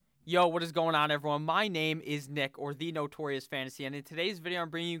Yo, what is going on, everyone? My name is Nick, or The Notorious Fantasy, and in today's video, I'm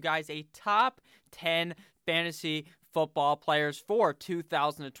bringing you guys a top 10 fantasy football players for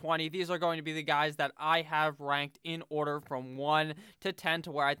 2020. These are going to be the guys that I have ranked in order from 1 to 10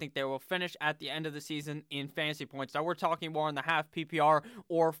 to where I think they will finish at the end of the season in fantasy points. Now, we're talking more on the half PPR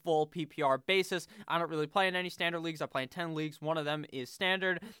or full PPR basis. I don't really play in any standard leagues. I play in 10 leagues. One of them is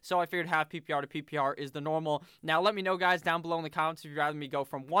standard, so I figured half PPR to PPR is the normal. Now, let me know, guys, down below in the comments if you'd rather me go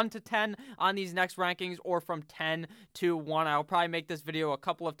from 1 to 10 on these next rankings or from 10 to 1. I'll probably make this video a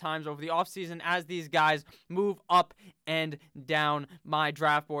couple of times over the offseason as these guys move up and down my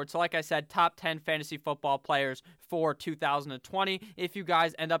draft board. So like I said, top 10 fantasy football players for 2020. If you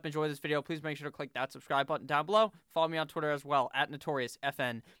guys end up enjoying this video, please make sure to click that subscribe button down below. Follow me on Twitter as well, at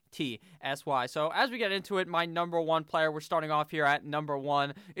NotoriousFNTSY. So as we get into it, my number one player, we're starting off here at number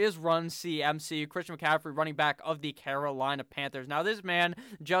 1, is Run CMC, Christian McCaffrey, running back of the Carolina Panthers. Now, this man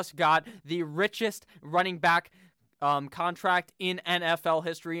just got the richest running back contract in NFL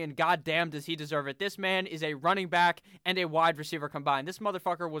history, and goddamn does he deserve it. This man is a running back and a wide receiver combined. This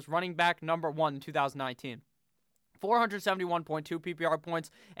motherfucker was running back number 1 in 2019. 471.2 PPR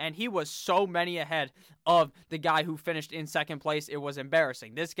points, and he was so many ahead of the guy who finished in second place. It was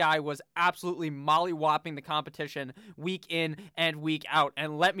embarrassing. This guy was absolutely molly-whopping the competition week in and week out,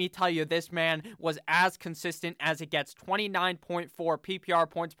 and let me tell you, this man was as consistent as it gets. 29.4 PPR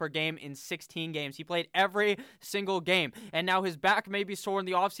points per game in 16 games. He played every single game, and now his back may be sore in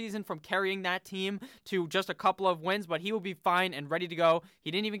the offseason from carrying that team to just a couple of wins, but he will be fine and ready to go. He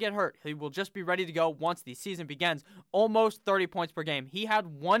didn't even get hurt. He will just be ready to go once the season begins. Almost 30 points per game. He had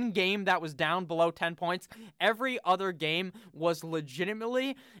one game that was down below 10 points. Every other game was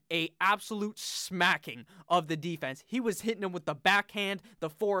legitimately a absolute smacking of the defense. He was hitting them with the backhand, the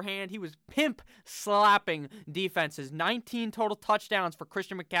forehand. He was pimp slapping defenses. 19 total touchdowns for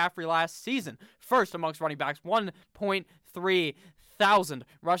Christian McCaffrey last season. First amongst running backs, 1.3 thousand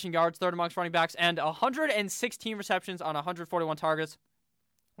rushing yards, third amongst running backs, and 116 receptions on 141 targets.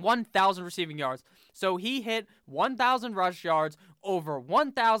 1,000 receiving yards. So he hit 1,000 rush yards, over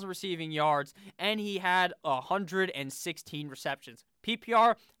 1,000 receiving yards, and he had 116 receptions.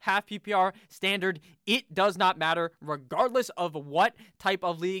 PPR, half PPR, standard, it does not matter, regardless of what type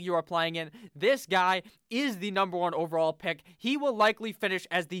of league you are playing in. This guy is the number 1 overall pick. He will likely finish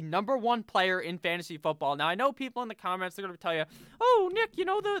as the number 1 player in fantasy football. Now, I know people in the comments are going to tell you, oh, Nick, you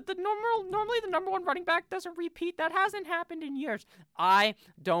know, normally the number 1 running back doesn't repeat. That hasn't happened in years. I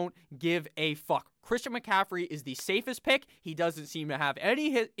don't give a fuck. Christian McCaffrey is the safest pick. He doesn't seem to have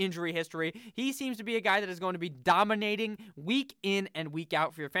any injury history. He seems to be a guy that is going to be dominating week in and week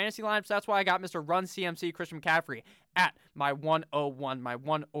out for your fantasy lineups. That's why I got Mr. Run CMC Christian McCaffrey at my 101, my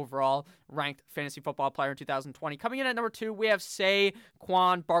 1 overall ranked fantasy football player in 2020. Coming in at number 2, we have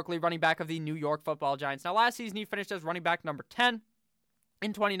Saquon Barkley, running back of the New York Football Giants. Now, last season, he finished as running back number 10.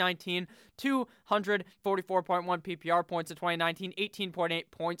 In 2019, 244.1 PPR points. In 2019, 18.8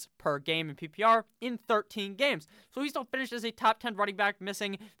 points per game in PPR in 13 games. So he still finished as a top 10 running back,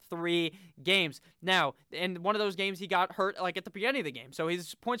 missing 3 games. Now, in one of those games, he got hurt like at the beginning of the game. So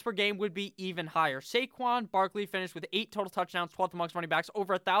his points per game would be even higher. Saquon Barkley finished with 8 total touchdowns, 12th amongst running backs,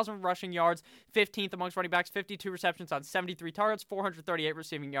 over 1,000 rushing yards, 15th amongst running backs, 52 receptions on 73 targets, 438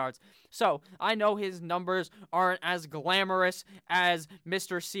 receiving yards. So I know his numbers aren't as glamorous as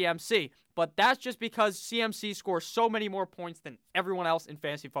Mr. CMC, but that's just because CMC scores so many more points than everyone else in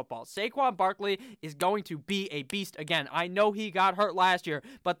fantasy football. Saquon Barkley is going to be a beast again. I know he got hurt last year,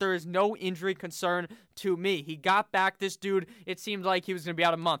 but there is no injury concern to me. He got back. This dude, it seemed like he was going to be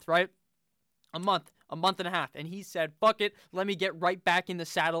out a month, right? A month and a half, and he said, fuck it, let me get right back in the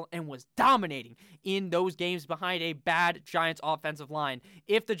saddle, and was dominating in those games behind a bad Giants offensive line.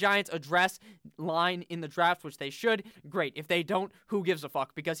 If the Giants address line in the draft, which they should, great. If they don't, who gives a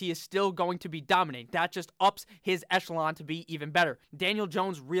fuck, because he is still going to be dominating. That just ups his echelon to be even better. Daniel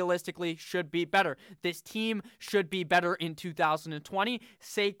Jones realistically should be better. This team should be better in 2020.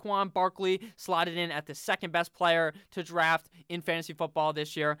 Saquon Barkley slotted in at the second best player to draft in fantasy football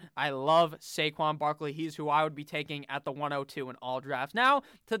this year. I love Saquon Barkley. He's who I would be taking at the 102 in all drafts. Now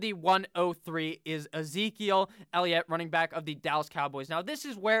to the 103 is Ezekiel Elliott, running back of the Dallas Cowboys. Now this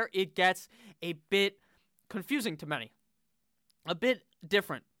is where it gets a bit confusing to many. A bit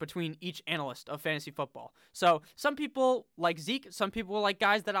different between each analyst of fantasy football. So some people like Zeke, some people like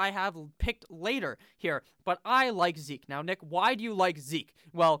guys that I have picked later here, but I like Zeke. Now, Nick, why do you like Zeke?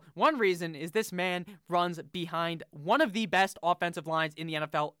 Well, one reason is this man runs behind one of the best offensive lines in the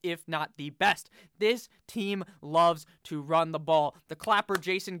NFL, if not the best. This team loves to run the ball. The clapper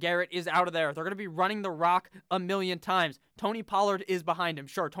Jason Garrett is out of there. They're going to be running the rock a million times. Tony Pollard is behind him.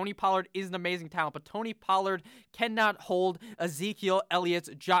 Sure, Tony Pollard is an amazing talent, but Tony Pollard cannot hold Ezekiel Elliott's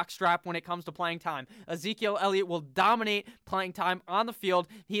jockstrap when it comes to playing time. Ezekiel Elliott will dominate playing time on the field.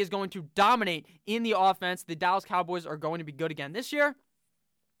 He is going to dominate in the offense. The Dallas Cowboys are going to be good again this year.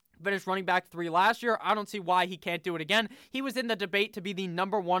 Finished running back 3 last year. I don't see why he can't do it again. He was in the debate to be the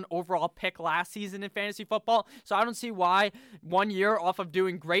number 1 overall pick last season in fantasy football, so I don't see why 1 year off of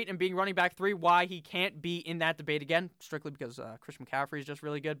doing great and being running back 3, why he can't be in that debate again, strictly because Christian McCaffrey is just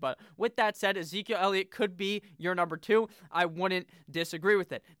really good. But with that said, Ezekiel Elliott could be your number 2. I wouldn't disagree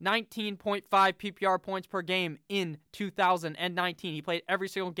with it. 19.5 PPR points per game in 2019. He played every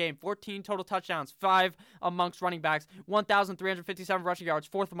single game. 14 total touchdowns, 5 amongst running backs, 1,357 rushing yards,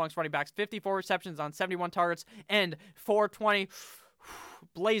 4th amongst running backs, 54 receptions on 71 targets, and 420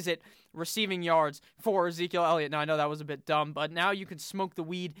 blaze it receiving yards for Ezekiel Elliott. Now, I know that was a bit dumb, but now you can smoke the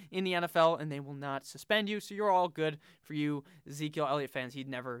weed in the NFL and they will not suspend you, so you're all good for you Ezekiel Elliott fans. He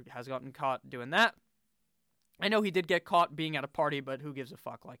never has gotten caught doing that. I know he did get caught being at a party, but who gives a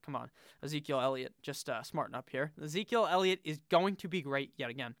fuck? Like, come on. Ezekiel Elliott, just smarten up here. Ezekiel Elliott is going to be great yet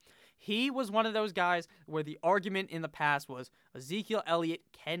again. He was one of those guys where the argument in the past was Ezekiel Elliott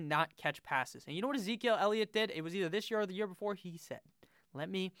cannot catch passes. And you know what Ezekiel Elliott did? It was either this year or the year before. He said, let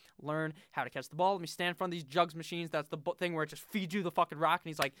me learn how to catch the ball. Let me stand in front of these jugs machines. That's the thing where it just feeds you the fucking rock.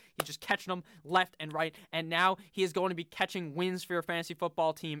 And he's just catching them left and right. And now he is going to be catching wins for your fantasy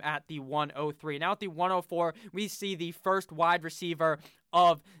football team at the 103. Now at the 104, we see the first wide receiver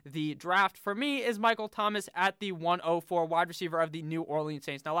of the draft for me is Michael Thomas at the 104, wide receiver of the New Orleans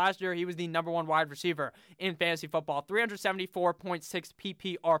Saints. Now last year he was the number 1 wide receiver in fantasy football, 374.6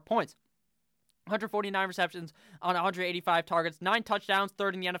 PPR points. 149 receptions on 185 targets, 9 touchdowns,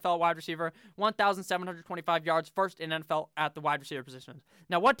 3rd in the NFL wide receiver, 1,725 yards, 1st in NFL at the wide receiver position.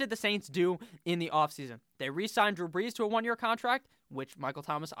 Now, what did the Saints do in the offseason? They re-signed Drew Brees to a 1-year contract, which Michael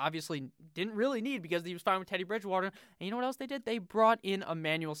Thomas obviously didn't really need because he was fine with Teddy Bridgewater. And you know what else they did? They brought in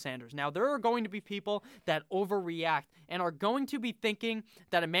Emmanuel Sanders. Now, there are going to be people that overreact and are going to be thinking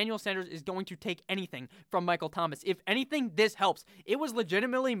that Emmanuel Sanders is going to take anything from Michael Thomas. If anything, this helps. It was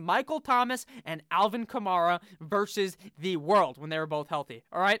legitimately Michael Thomas and Alvin Kamara versus the world when they were both healthy.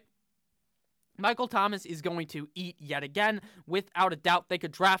 All right? Michael Thomas is going to eat yet again. Without a doubt, they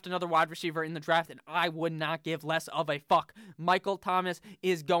could draft another wide receiver in the draft, and I would not give less of a fuck. Michael Thomas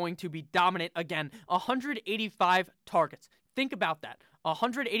is going to be dominant again. 185 targets. Think about that.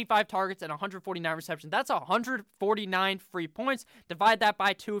 185 targets and 149 receptions. That's 149 free points. Divide that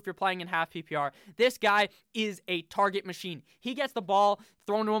by 2 if you're playing in half PPR. This guy is a target machine. He gets the ball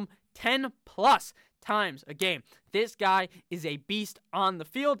thrown to him 10 plus times a game. This guy is a beast on the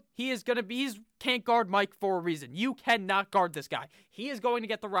field. He's can't guard Mike for a reason. You cannot guard this guy. He is going to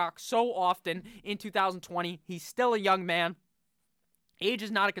get the rock so often in 2020. He's still a young man. Age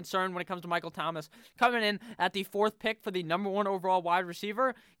is not a concern when it comes to Michael Thomas. Coming in at the 4th pick for the number 1 overall wide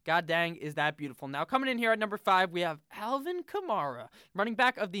receiver. God dang, is that beautiful. Now, coming in here at number 5, we have Alvin Kamara, running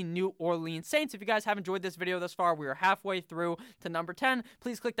back of the New Orleans Saints. If you guys have enjoyed this video thus far, we are halfway through to number 10.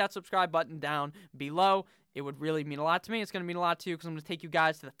 Please click that subscribe button down below. It would really mean a lot to me. It's going to mean a lot to you because I'm going to take you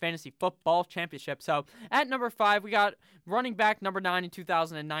guys to the Fantasy Football Championship. So at number 5, we got running back number 9 in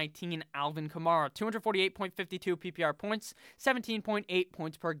 2019, Alvin Kamara. 248.52 PPR points, 17.8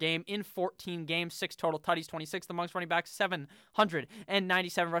 points per game in 14 games, 6 total tutties, 26th amongst running backs,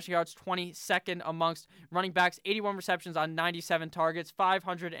 797 rushing yards, 22nd amongst running backs, 81 receptions on 97 targets,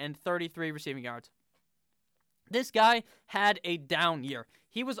 533 receiving yards. This guy had a down year.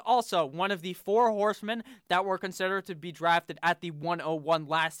 He was also one of the 4 horsemen that were considered to be drafted at the 101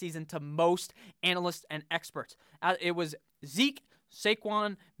 last season to most analysts and experts. It was Zeke,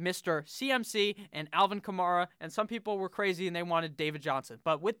 Saquon, Mr. CMC, and Alvin Kamara, and some people were crazy and they wanted David Johnson.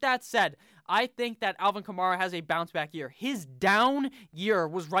 But with that said, I think that Alvin Kamara has a bounce-back year. His down year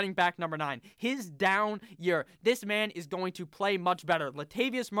was running back number 9. His down year. This man is going to play much better.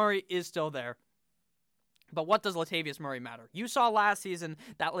 Latavius Murray is still there. But what does Latavius Murray matter? You saw last season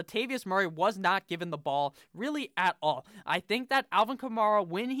that Latavius Murray was not given the ball really at all. I think that Alvin Kamara,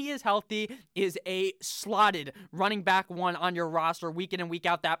 when he is healthy, is a slotted running back one on your roster week in and week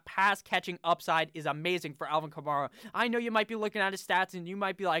out. That pass catching upside is amazing for Alvin Kamara. I know you might be looking at his stats and you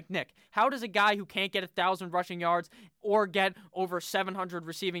might be like, Nick, how does a guy who can't get 1,000 rushing yards or get over 700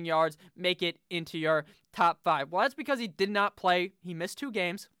 receiving yards make it into your top 5? Well, that's because he did not play. He missed 2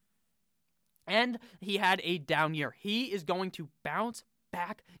 games. And he had a down year. He is going to bounce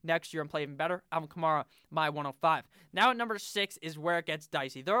back next year and play even better. Alvin Kamara, my 105. Now at number 6 is where it gets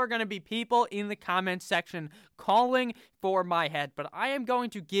dicey. There are going to be people in the comments section calling for my head, but I am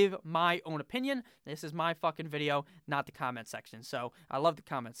going to give my own opinion. This is my fucking video, not the comment section. So I love the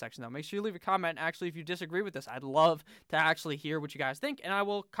comment section, though. Make sure you leave a comment, actually, if you disagree with this. I'd love to actually hear what you guys think, and I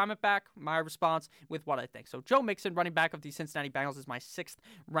will comment back my response with what I think. So Joe Mixon, running back of the Cincinnati Bengals, is my 6th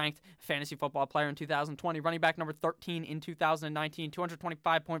ranked fantasy football player in 2020. Running back number 13 in 2019,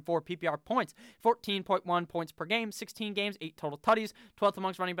 225.4 PPR points, 14.1 points per game, 16 games, 8 total tutties, 12th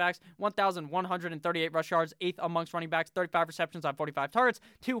amongst running backs, 1,138 rush yards, 8th amongst running backs, 35 receptions on 45 targets,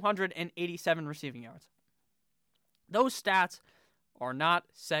 287 receiving yards. Those stats are not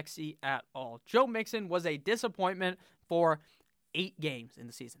sexy at all. Joe Mixon was a disappointment for 8 games in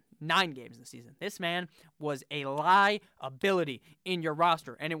the season, 9 games in the season. This man was a liability in your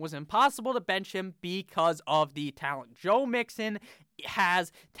roster, and it was impossible to bench him because of the talent. Joe Mixon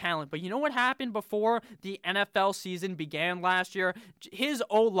has talent, but you know what happened before the NFL season began last year? His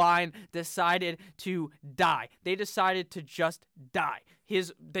O-line decided to die. They decided to just die.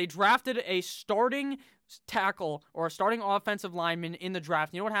 They drafted a starting tackle or a starting offensive lineman in the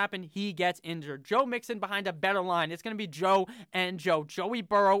draft. You know what happened? He gets injured. Joe Mixon behind a better line. It's going to be Joe and Joe. Joey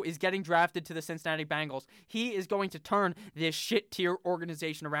Burrow is getting drafted to the Cincinnati Bengals. He is going to turn this shit tier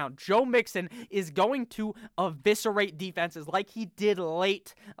organization around. Joe Mixon is going to eviscerate defenses like he did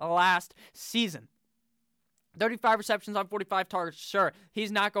late last season. 35 receptions on 45 targets. Sure,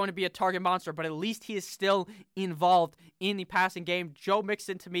 he's not going to be a target monster, but at least he is still involved in the passing game. Joe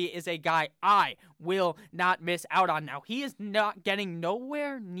Mixon, to me, is a guy I will not miss out on. Now, he is not getting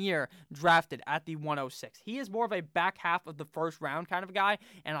nowhere near drafted at the 106. He is more of a back half of the first round kind of guy,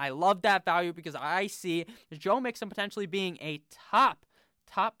 and I love that value because I see Joe Mixon potentially being a top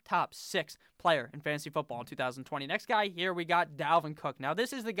 6 player in fantasy football in 2020. Next guy here, we got Dalvin Cook. Now,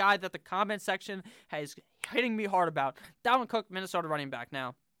 this is the guy that the comment section is hitting me hard about. Dalvin Cook, Minnesota running back.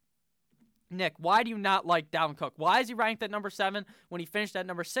 Now, Nick, why do you not like Dalvin Cook? Why is he ranked at number 7 when he finished at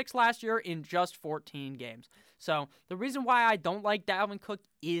number 6 last year in just 14 games? So, the reason why I don't like Dalvin Cook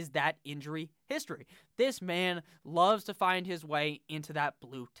is that injury history. This man loves to find his way into that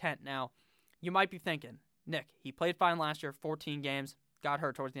blue tent. Now, you might be thinking, Nick, he played fine last year, 14 games. Got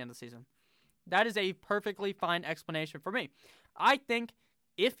hurt towards the end of the season. That is a perfectly fine explanation for me. I think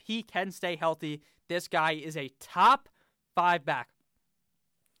if he can stay healthy, this guy is a top 5 back.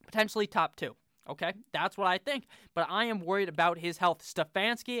 Potentially top 2. Okay? That's what I think. But I am worried about his health.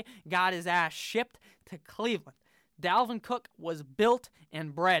 Stefanski got his ass shipped to Cleveland. Dalvin Cook was built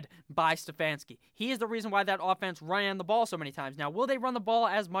and bred by Stefanski. He is the reason why that offense ran the ball so many times. Now, will they run the ball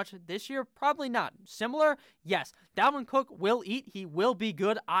as much this year? Probably not. Similar? Yes. Dalvin Cook will eat. He will be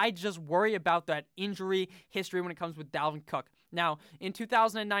good. I just worry about that injury history when it comes with Dalvin Cook. Now, in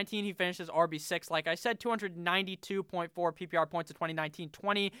 2019, he finished as RB6. Like I said, 292.4 PPR points in 2019,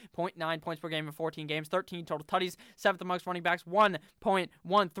 20.9 points per game in 14 games, 13 total tutties, 7th amongst running backs,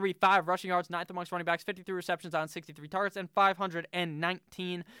 1.135 rushing yards, 9th amongst running backs, 53 receptions on 63 targets, and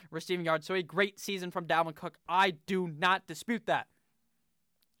 519 receiving yards. So a great season from Dalvin Cook. I do not dispute that.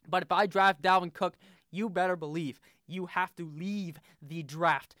 But if I draft Dalvin Cook, you better believe you have to leave the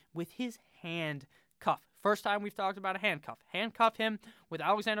draft with his hand cuffed. First time we've talked about a handcuff. Handcuff him with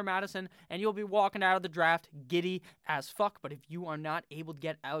Alexander Mattison, and you'll be walking out of the draft giddy as fuck. But if you are not able to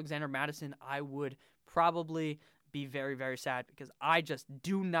get Alexander Mattison, I would probably be very, very sad because I just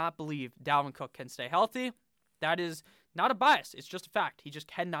do not believe Dalvin Cook can stay healthy. That is not a bias. It's just a fact. He just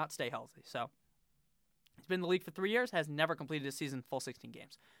cannot stay healthy. So he's been in the league for 3 years, has never completed a season full 16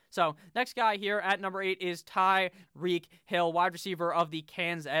 games. So next guy here at number 8 is Tyreek Hill, wide receiver of the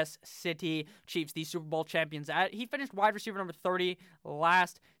Kansas City Chiefs, the Super Bowl champions. He finished wide receiver number 30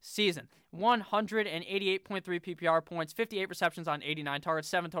 last season. 188.3 PPR points, 58 receptions on 89 targets,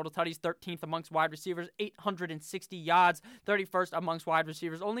 7 total tutties, 13th amongst wide receivers, 860 yards, 31st amongst wide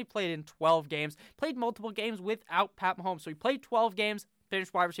receivers. Only played in 12 games. Played multiple games without Pat Mahomes. So he played 12 games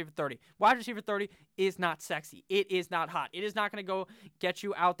finished wide receiver 30. Wide receiver 30 is not sexy. It is not hot. It is not going to go get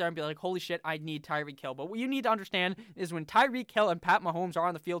you out there and be like, holy shit, I need Tyreek Hill. But what you need to understand is when Tyreek Hill and Pat Mahomes are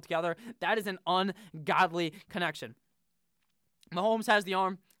on the field together, that is an ungodly connection. Mahomes has the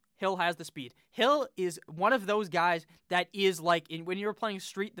arm. Hill has the speed. Hill is one of those guys that is like, when you were playing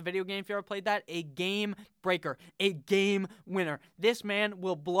Street, the video game, if you ever played that, a game breaker, a game winner. This man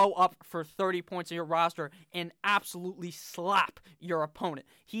will blow up for 30 points in your roster and absolutely slap your opponent.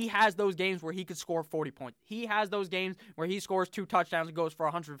 He has those games where he could score 40 points. He has those games where he scores 2 touchdowns and goes for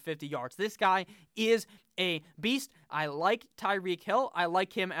 150 yards. This guy is a beast. I like Tyreek Hill. I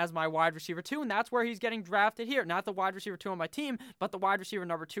like him as my wide receiver 2, and that's where he's getting drafted here. Not the wide receiver 2 on my team, but the wide receiver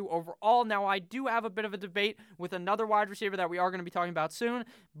number 2 overall. Now, I do have a bit of a debate with another wide receiver that we are going to be talking about soon,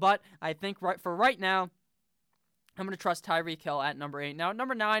 but I think for right now, I'm going to trust Tyreek Hill at number 8. Now, at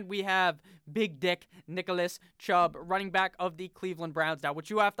number 9, we have Big Dick Nicholas Chubb, running back of the Cleveland Browns. Now, what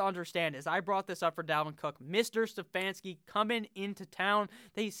you have to understand is I brought this up for Dalvin Cook. Mr. Stefanski coming into town.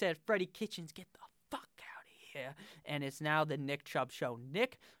 They said, Freddie Kitchens, get the fuck out of here. And it's now the Nick Chubb show.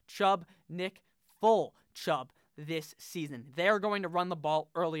 Nick Chubb, Nick full Chubb this season. They're going to run the ball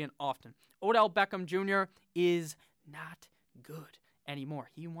early and often. Odell Beckham Jr. is not good anymore.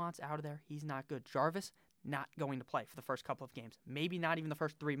 He wants out of there. He's not good. Jarvis, not going to play for the first couple of games. Maybe not even the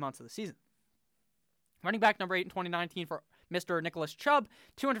first 3 months of the season. Running back number 8 in 2019 for Mr. Nicholas Chubb,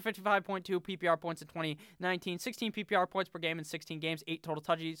 255.2 PPR points in 2019, 16 PPR points per game in 16 games, 8 total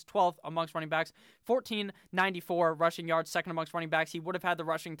touches, 12th amongst running backs, 1494 rushing yards, second amongst running backs. He would have had the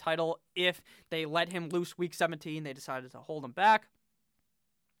rushing title if they let him loose week 17. They decided to hold him back.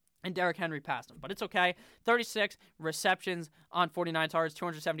 And Derrick Henry passed him, but it's okay. 36 receptions on 49 targets,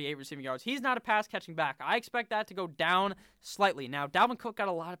 278 receiving yards. He's not a pass-catching back. I expect that to go down slightly. Now, Dalvin Cook got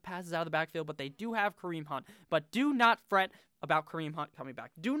a lot of passes out of the backfield, but they do have Kareem Hunt. But do not fret about Kareem Hunt coming back.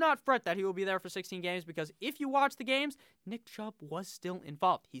 Do not fret that he will be there for 16 games, because if you watch the games, Nick Chubb was still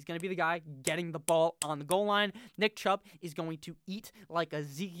involved. He's going to be the guy getting the ball on the goal line. Nick Chubb is going to eat like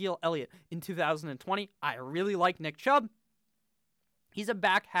Ezekiel Elliott in 2020. I really like Nick Chubb. He's a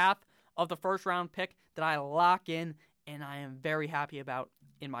back half of the first round pick that I lock in, and I am very happy about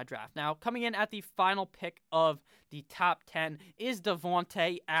in my draft. Now, coming in at the final pick of the top 10 is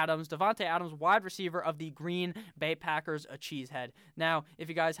Davante Adams. Davante Adams, wide receiver of the Green Bay Packers, a cheesehead. Now, if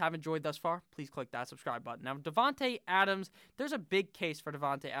you guys have enjoyed thus far, please click that subscribe button. Now, Davante Adams, there's a big case for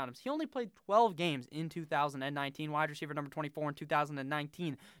Davante Adams. He only played 12 games in 2019, wide receiver number 24 in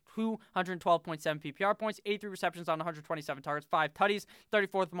 2019. 212.7 PPR points, 83 receptions on 127 targets, 5 tutties,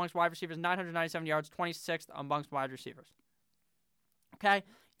 34th amongst wide receivers, 997 yards, 26th amongst wide receivers. Okay,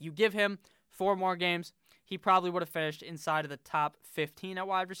 you give him 4 more games, he probably would have finished inside of the top 15 at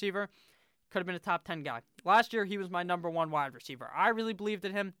wide receiver. Could have been a top 10 guy. Last year, he was my number 1 wide receiver. I really believed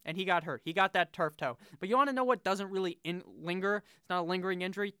in him, and he got hurt. He got that turf toe. But you want to know what doesn't really linger? It's not a lingering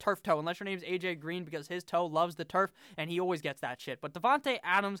injury. Turf toe, unless your name's AJ Green, because his toe loves the turf, and he always gets that shit. But Davante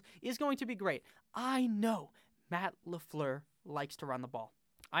Adams is going to be great. I know Matt LaFleur likes to run the ball.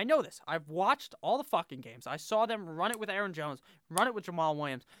 I know this. I've watched all the fucking games. I saw them run it with Aaron Jones, run it with Jamal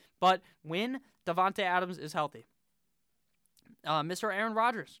Williams. But when Davante Adams is healthy, Mr. Aaron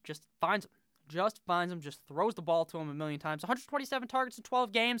Rodgers just finds him. Just throws the ball to him a million times. 127 targets in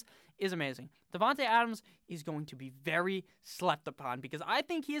 12 games is amazing. Davante Adams is going to be very slept upon, because I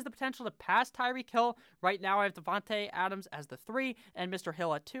think he has the potential to pass Tyreek Hill. Right now, I have Davante Adams as the 3 and Mr.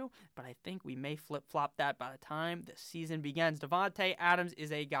 Hill at 2, but I think we may flip-flop that by the time the season begins. Davante Adams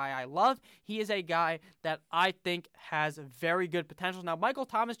is a guy I love. He is a guy that I think has very good potential. Now, Michael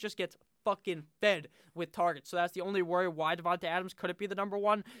Thomas just gets fucking fed with targets. So that's the only worry why Davante Adams couldn't be the number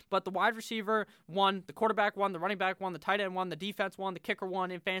 1. But the wide receiver 1, the quarterback 1, the running back 1, the tight end 1, the defense 1, the kicker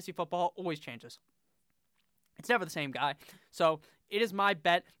 1 in fantasy football always changes. It's never the same guy. So it is my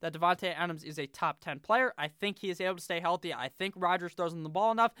bet that Davante Adams is a top 10 player. I think he is able to stay healthy. I think Rodgers throws him the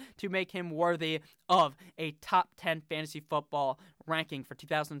ball enough to make him worthy of a top 10 fantasy football ranking for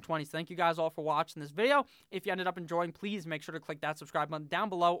 2020. So thank you guys all for watching this video. If you ended up enjoying, please make sure to click that subscribe button down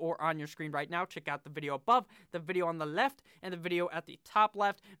below or on your screen right now. Check out the video above, the video on the left, and the video at the top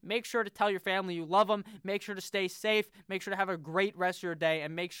left. Make sure to tell your family you love them. Make sure to stay safe. Make sure to have a great rest of your day,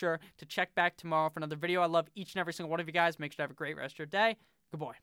 and make sure to check back tomorrow for another video. I love each and every single one of you guys. Make sure to have a great rest of your day. Good boy.